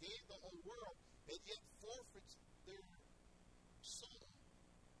if they gain the whole world and yet forfeits their soul?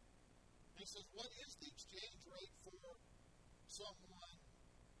 And he says, what is the exchange rate for someone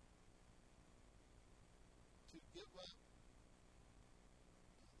to give up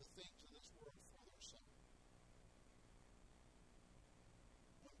the things of this world for their soul?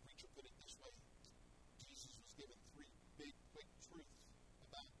 One preacher put it this way: Jesus was given three big, quick truths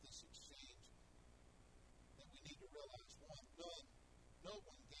about this exchange that we need to realize. One, no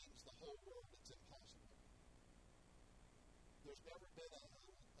one gains the whole world. It's impossible. There's never been a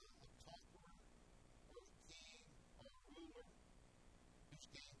conqueror or a king or a ruler who's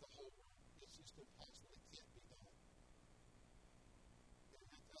gained the whole world. It's just impossible. It can't be done.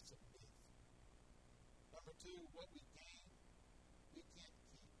 That's a myth. Number two, what we gain, we can't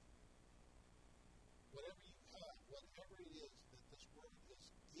keep. Whatever you have, whatever it is that this world has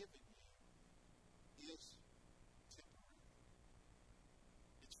given you, is temporary.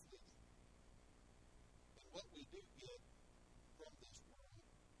 It's fleeting. And what we do get from this world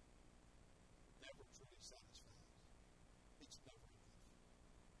never truly satisfies. It's never enough.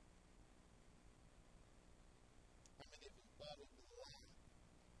 How many of you bought into the lie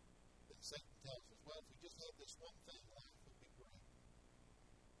that Satan tells us, well, if we just had this one thing, life would be great.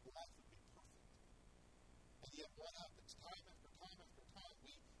 Life would be perfect. And yet what happens? Time after time after time,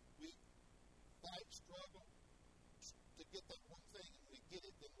 we fight, struggle to get that one thing, and we get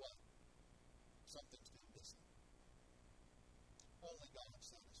it, then what? Something's been missing. Only God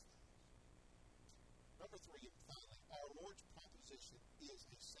satisfies. Number three, and finally, our Lord's proposition is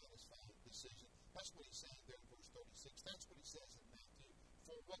a satisfying decision. That's what he's saying there in verse 36. That's what he says in Matthew.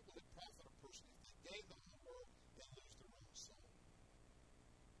 For what will it profit a person if they gain the whole world and lose their own soul?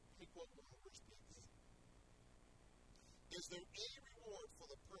 Let me quote one of the verse again. Is there any reward for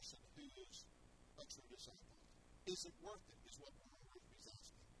the person who is a true disciple? Is it worth it, is what he's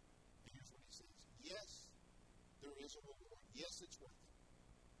asking. And here's what he says. Yes, there is a reward. Yes, it's worth it.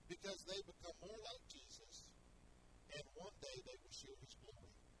 Because they become more like Jesus, and one day they will share his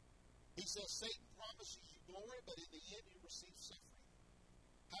glory. He says Satan promises you glory, but in the end you receive suffering.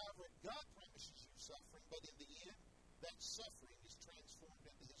 However, God promises you suffering, but in the end, that suffering is transformed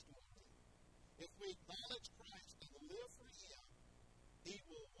into his glory. If we acknowledge Christ and live for him, he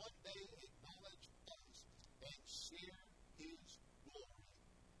will one day acknowledge us and share his glory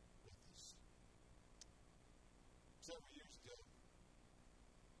with us. Several years ago,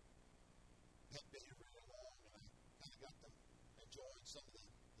 I hadn't been here very long, and I kind of got to enjoy some of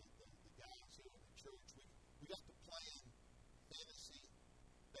the guys here in the church. We got to play in fantasy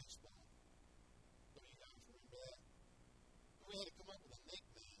baseball. Some of you guys remember that? And we had to come up with a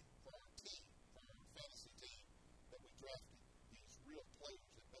nickname for our team, for our fantasy team that we drafted. These real players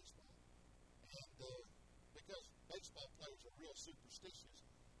in baseball. And because baseball players are real superstitious,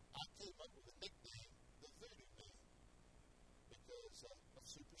 I came up with a nickname, the Voodoo Man, because of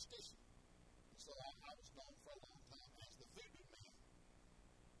superstition. And so I was known for a long time as the Voodoo Man.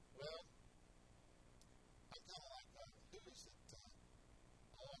 Well, I'm kind of like, who is it?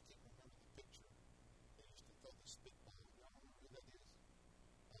 I can't remember the picture. They used to throw the spitball. Do you remember who that is?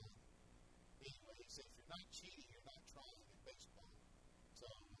 Anyway, he said, if you're not cheating, you're not trying in baseball. So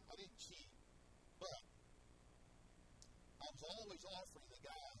I didn't cheat, but I was always offering the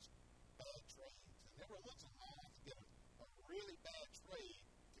guys bad trades. And every once in a while, I could get a really bad trade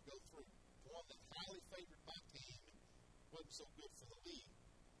to go through. One that highly favored my team and wasn't so good for the league.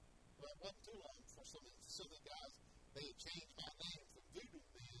 Well, it wasn't too long for some of the guys They had changed my name from Voodoo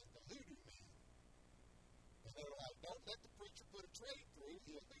Man to Hoodoo Man. And they were like, don't let the preacher put a trade through,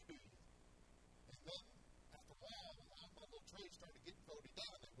 he'll hoodoo you. And then, after a while, my little trade started getting voted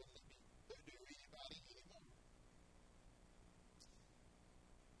down. They wouldn't let me hoodoo anybody anymore.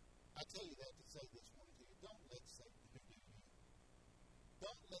 I tell you that to say this morning to you. Don't let Satan hoodoo you.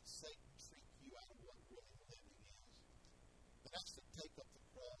 Don't let Satan trick you out of what really living is. And that's to take up the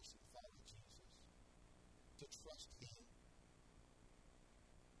cross and follow Jesus. To trust Him.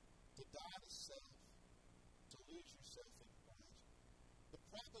 To die to self. To lose yourself in Christ. The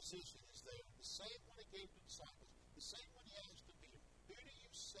proposition is there. The same one He gave to the disciples. The same one He asked to Peter. Who do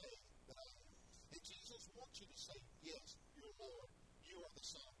you say that I am? And Jesus wants you to say, yes, you're Lord. You are the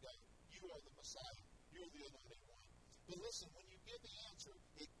Son of God. You are the Messiah. You're the anointed one. But listen, when you give the answer,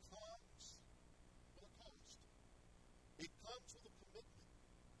 it comes with a cost. It comes with a commitment.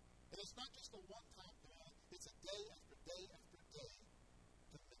 And it's not just a one-time commitment. It's a day after day after day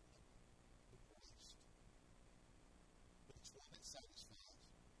commitment to Christ. But it's one that satisfies.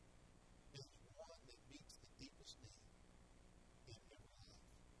 And it's one that meets the deepest need in every life.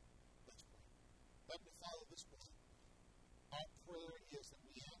 Let's pray. Heavenly Father, this morning, our prayer is that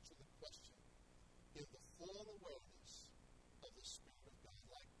we answer the question in the full awareness of the Spirit of God,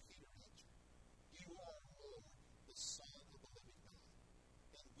 like Peter answered. You are Lord, the Son of the living God.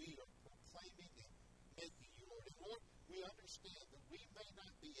 And we are proclaiming and making you Lord. And Lord, we understand that we may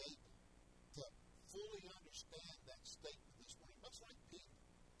not be able to fully understand that statement this morning, much like Peter.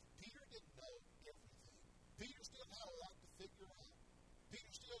 Peter didn't know everything. Peter still had a lot to figure out.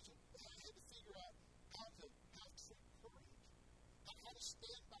 Peter still had to figure out how to treat courage, how to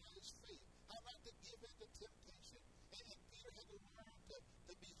stand by his faith, how not to give in to temptation. And Peter had to learn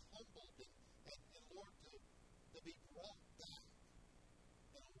to be humbled and Lord, to be brought back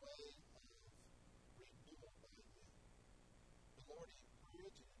in a way of renewal by you. The Lord, in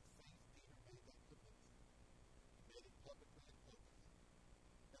courage and in faith, Peter made that commitment. He made it publicly and openly.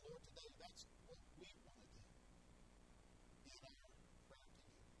 And Lord, today that's what we want to do in our prayer to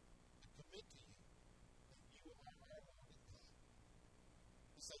you, to commit to you that you are our Lord and God.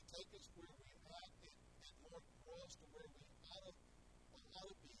 To say, take us where we're at, and Lord, grow us to where we ought to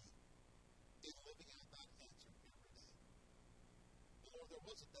be in living out that answer every day. And Lord, there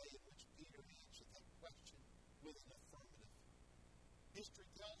was a day in which Peter answered that question with an affirmative. History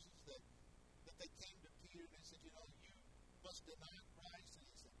tells us that they came to Peter and they said, you must deny Christ. And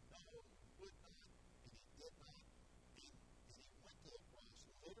he said, no, would not. And he did not. And he went to the cross,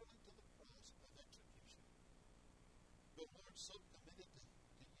 literally to the cross of execution. But Lord, so committed to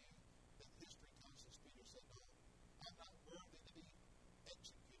you that history tells us, Peter said, no, I'm not worthy to be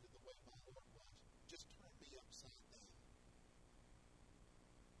executed the way my Lord was. Just turn me upside down.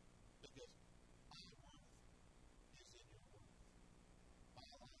 Because my worth is in your worth. My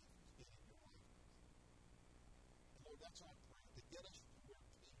life is in your life. And Lord, that's our prayer, to get us to where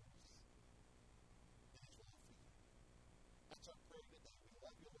Peter was at in his welfare. That's our prayer today. We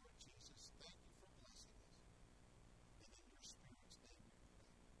love you, Lord Jesus. Thank you for blessing us. And in your Spirit's name we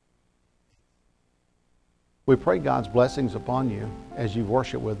pray. Amen. We pray God's blessings upon you as you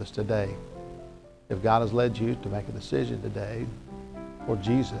worship with us today. If God has led you to make a decision today for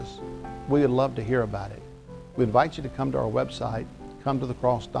Jesus, we would love to hear about it. We invite you to come to our website,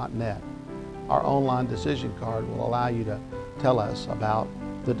 cometothecross.net. Our online decision card will allow you to tell us about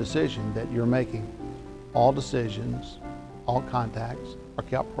the decision that you're making. All decisions, all contacts are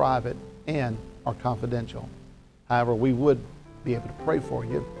kept private and are confidential. However, we would be able to pray for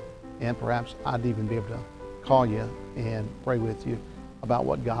you, and perhaps I'd even be able to call you and pray with you about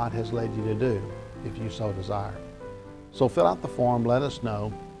what God has led you to do, if you so desire. So fill out the form, let us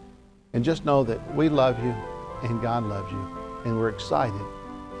know, and just know that we love you and God loves you, and we're excited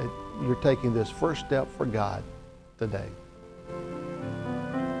that you're taking this first step for God today.